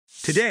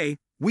Today,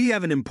 we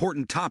have an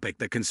important topic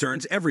that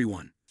concerns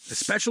everyone,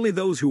 especially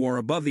those who are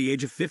above the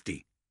age of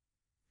 50.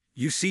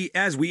 You see,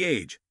 as we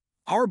age,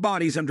 our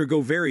bodies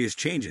undergo various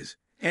changes,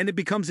 and it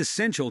becomes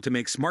essential to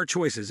make smart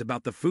choices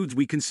about the foods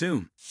we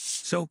consume.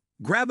 So,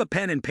 grab a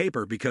pen and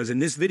paper because in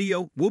this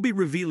video, we'll be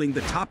revealing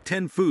the top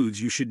 10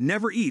 foods you should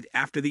never eat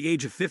after the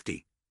age of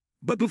 50.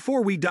 But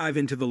before we dive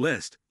into the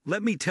list,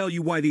 let me tell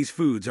you why these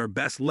foods are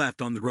best left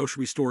on the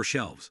grocery store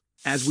shelves.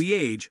 As we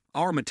age,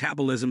 our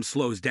metabolism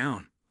slows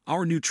down,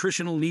 our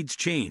nutritional needs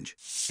change,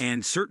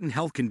 and certain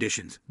health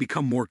conditions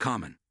become more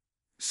common.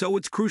 So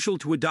it's crucial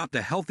to adopt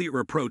a healthier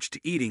approach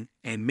to eating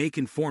and make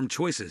informed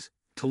choices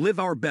to live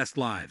our best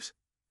lives.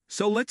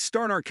 So let's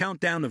start our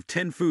countdown of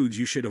 10 foods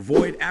you should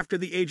avoid after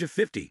the age of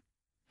 50.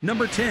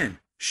 Number 10.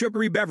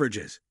 Sugary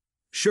beverages.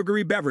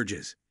 Sugary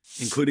beverages,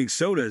 including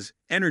sodas,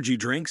 energy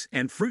drinks,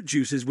 and fruit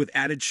juices with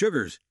added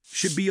sugars,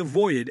 should be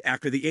avoided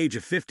after the age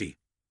of 50.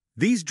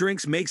 These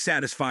drinks may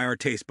satisfy our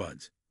taste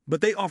buds, but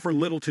they offer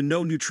little to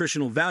no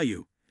nutritional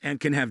value and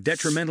can have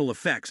detrimental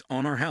effects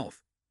on our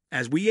health.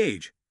 As we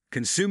age,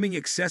 consuming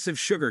excessive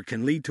sugar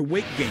can lead to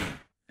weight gain,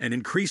 an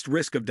increased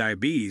risk of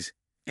diabetes,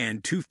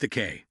 and tooth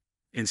decay.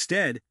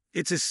 Instead,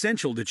 it's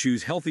essential to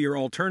choose healthier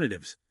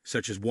alternatives,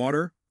 such as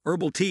water,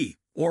 herbal tea,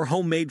 or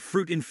homemade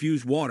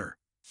fruit-infused water.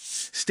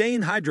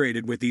 Staying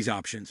hydrated with these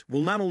options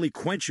will not only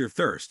quench your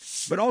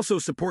thirst, but also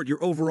support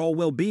your overall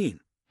well-being.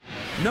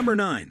 Number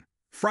 9.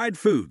 Fried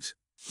foods.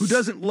 Who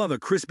doesn't love a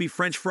crispy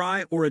French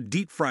fry or a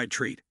deep-fried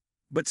treat?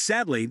 But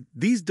sadly,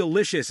 these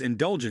delicious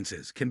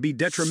indulgences can be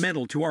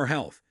detrimental to our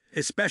health,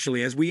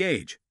 especially as we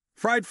age.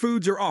 Fried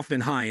foods are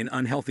often high in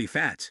unhealthy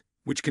fats,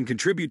 which can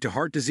contribute to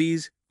heart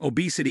disease,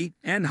 obesity,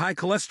 and high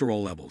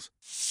cholesterol levels.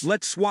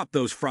 Let's swap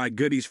those fried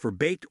goodies for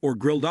baked or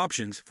grilled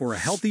options for a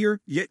healthier,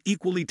 yet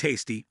equally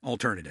tasty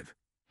alternative.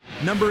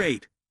 Number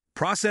 8.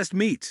 Processed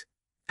meats.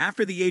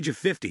 After the age of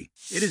 50,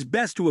 it is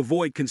best to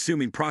avoid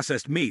consuming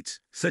processed meats,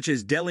 such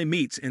as deli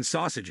meats and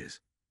sausages.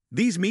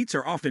 These meats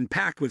are often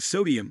packed with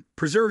sodium,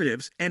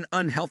 preservatives, and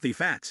unhealthy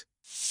fats.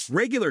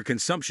 Regular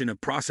consumption of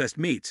processed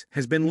meats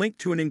has been linked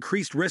to an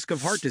increased risk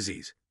of heart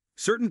disease,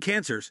 certain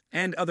cancers,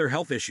 and other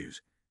health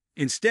issues.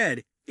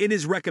 Instead, it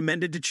is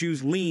recommended to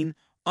choose lean,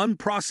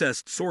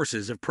 unprocessed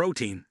sources of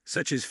protein,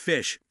 such as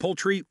fish,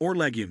 poultry, or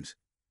legumes.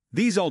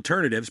 These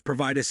alternatives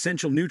provide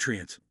essential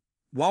nutrients,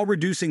 while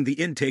reducing the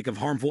intake of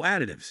harmful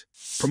additives,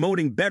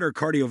 promoting better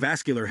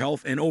cardiovascular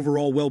health and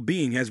overall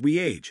well-being as we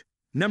age.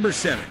 Number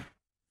 7.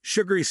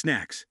 Sugary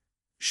snacks.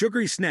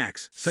 Sugary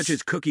snacks, such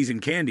as cookies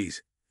and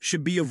candies,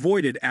 should be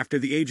avoided after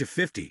the age of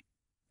 50.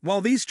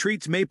 While these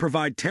treats may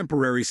provide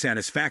temporary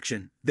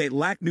satisfaction, they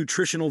lack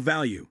nutritional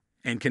value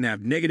and can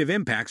have negative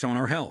impacts on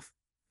our health.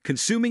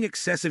 Consuming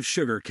excessive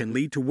sugar can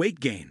lead to weight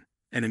gain,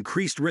 an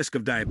increased risk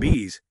of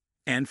diabetes,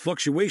 and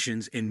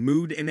fluctuations in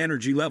mood and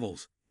energy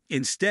levels.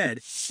 Instead,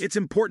 it's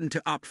important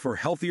to opt for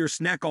healthier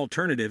snack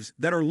alternatives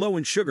that are low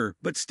in sugar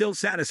but still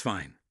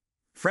satisfying.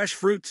 Fresh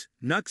fruits,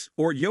 nuts,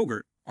 or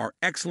yogurt are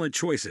excellent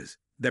choices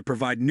that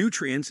provide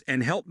nutrients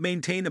and help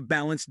maintain a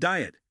balanced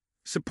diet,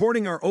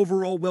 supporting our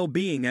overall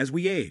well-being as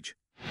we age.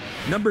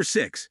 Number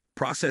 6.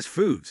 Processed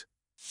foods.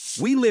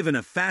 We live in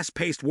a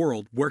fast-paced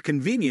world where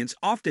convenience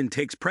often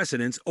takes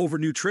precedence over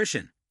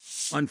nutrition.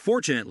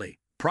 Unfortunately,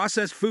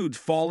 processed foods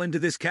fall into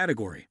this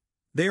category.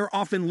 They are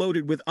often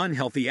loaded with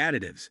unhealthy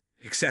additives,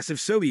 excessive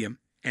sodium,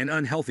 and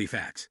unhealthy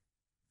fats.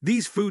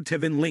 These foods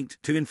have been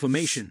linked to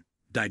inflammation,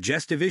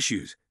 digestive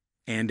issues,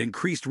 and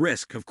increased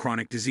risk of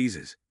chronic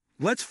diseases.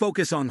 Let's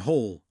focus on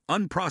whole,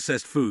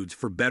 unprocessed foods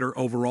for better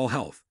overall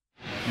health.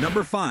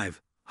 Number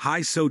 5.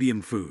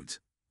 High-sodium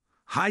foods.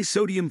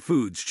 High-sodium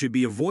foods should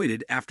be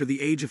avoided after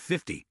the age of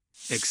 50.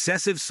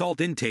 Excessive salt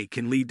intake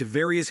can lead to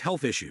various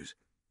health issues,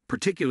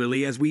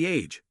 particularly as we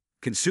age.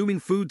 Consuming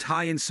foods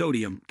high in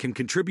sodium can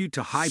contribute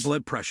to high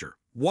blood pressure,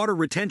 water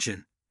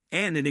retention,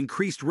 and an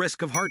increased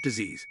risk of heart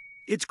disease.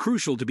 It's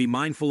crucial to be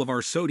mindful of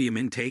our sodium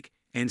intake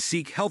and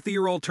seek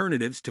healthier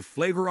alternatives to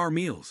flavor our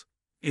meals.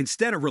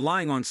 Instead of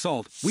relying on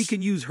salt, we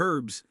can use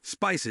herbs,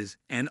 spices,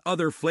 and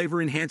other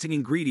flavor-enhancing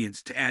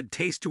ingredients to add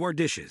taste to our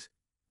dishes.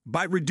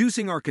 By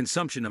reducing our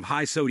consumption of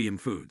high-sodium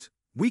foods,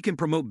 we can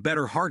promote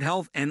better heart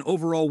health and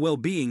overall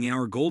well-being in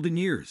our golden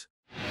years.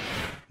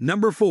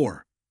 Number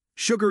 4.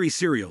 Sugary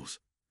cereals.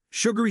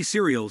 Sugary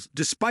cereals,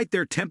 despite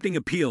their tempting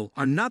appeal,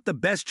 are not the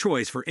best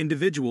choice for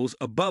individuals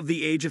above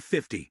the age of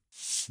 50.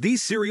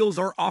 These cereals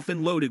are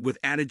often loaded with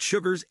added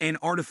sugars and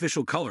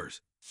artificial colors,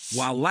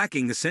 while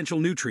lacking essential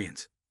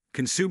nutrients.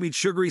 Consuming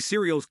sugary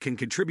cereals can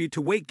contribute to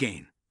weight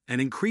gain, an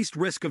increased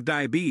risk of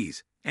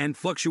diabetes, and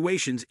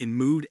fluctuations in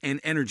mood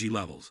and energy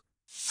levels.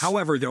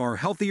 However, there are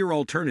healthier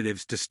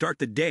alternatives to start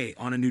the day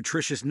on a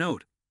nutritious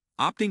note.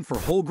 Opting for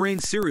whole grain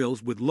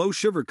cereals with low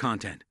sugar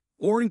content,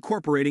 or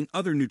incorporating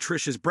other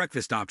nutritious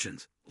breakfast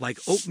options, like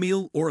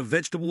oatmeal or a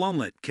vegetable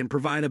omelet, can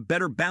provide a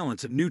better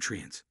balance of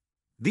nutrients.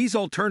 These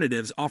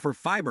alternatives offer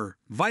fiber,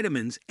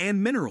 vitamins,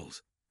 and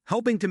minerals,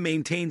 helping to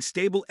maintain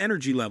stable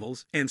energy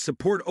levels and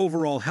support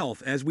overall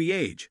health as we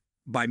age.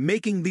 By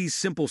making these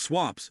simple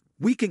swaps,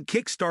 We can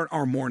kickstart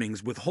our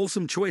mornings with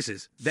wholesome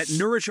choices that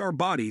nourish our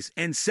bodies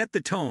and set the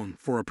tone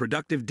for a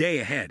productive day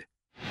ahead.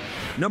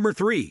 Number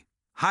 3.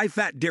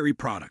 High-fat dairy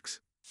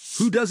products.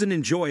 Who doesn't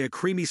enjoy a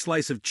creamy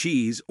slice of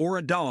cheese or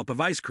a dollop of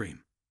ice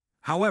cream?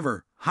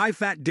 However,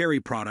 high-fat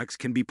dairy products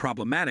can be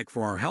problematic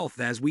for our health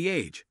as we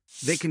age.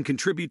 They can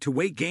contribute to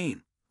weight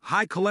gain,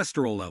 high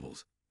cholesterol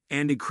levels,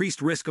 and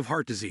increased risk of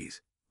heart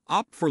disease.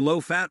 Opt for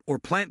low-fat or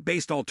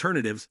plant-based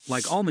alternatives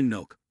like almond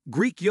milk,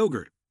 Greek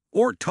yogurt,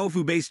 or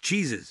tofu-based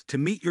cheeses to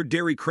meet your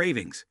dairy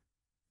cravings.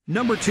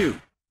 Number 2.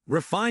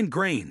 Refined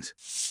grains.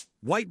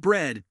 White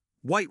bread,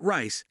 white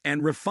rice,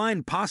 and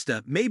refined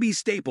pasta may be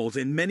staples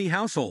in many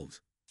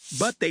households,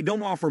 but they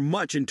don't offer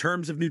much in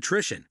terms of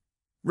nutrition.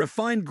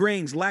 Refined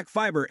grains lack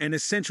fiber and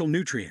essential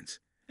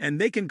nutrients,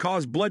 and they can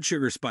cause blood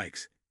sugar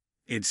spikes.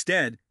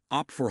 Instead,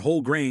 opt for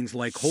whole grains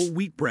like whole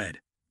wheat bread,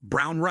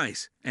 brown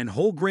rice, and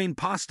whole grain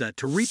pasta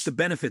to reap the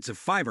benefits of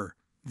fiber,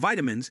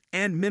 vitamins,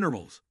 and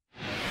minerals.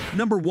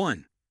 Number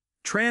 1.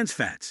 Trans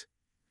fats.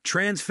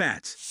 Trans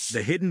fats,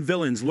 the hidden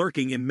villains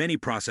lurking in many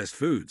processed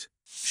foods,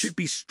 should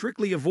be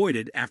strictly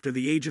avoided after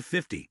the age of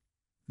 50.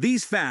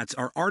 These fats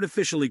are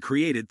artificially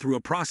created through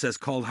a process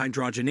called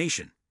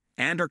hydrogenation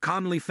and are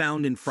commonly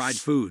found in fried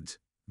foods,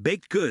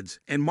 baked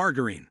goods, and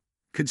margarine.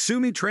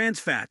 Consuming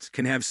trans fats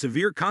can have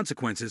severe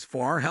consequences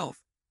for our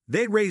health.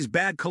 They raise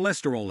bad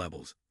cholesterol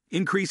levels,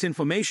 increase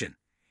inflammation,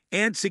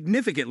 and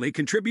significantly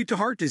contribute to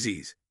heart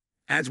disease.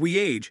 As we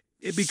age,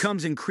 it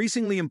becomes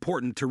increasingly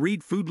important to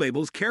read food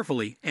labels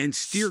carefully and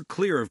steer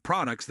clear of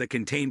products that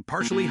contain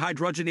partially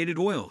hydrogenated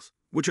oils,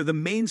 which are the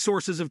main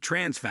sources of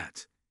trans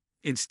fats.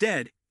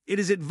 Instead, it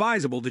is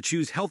advisable to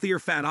choose healthier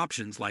fat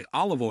options like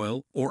olive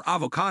oil or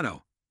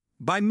avocado.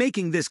 By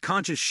making this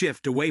conscious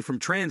shift away from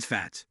trans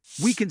fats,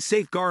 we can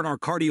safeguard our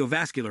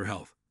cardiovascular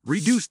health,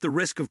 reduce the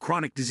risk of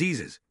chronic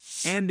diseases,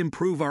 and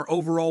improve our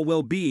overall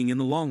well-being in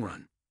the long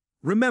run.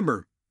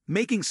 Remember,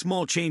 making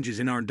small changes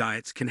in our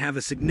diets can have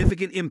a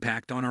significant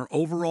impact on our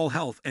overall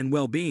health and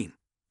well-being.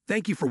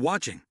 Thank you for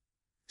watching.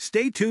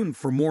 Stay tuned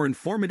for more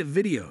informative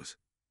videos.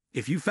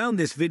 If you found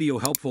this video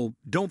helpful,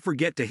 don't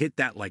forget to hit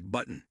that like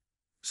button.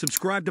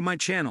 Subscribe to my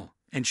channel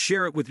and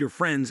share it with your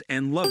friends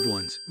and loved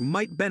ones who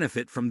might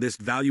benefit from this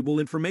valuable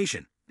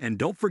information. And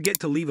don't forget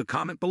to leave a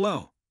comment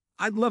below.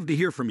 I'd love to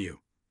hear from you.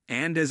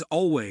 And as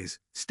always,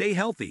 stay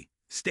healthy,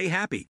 stay happy.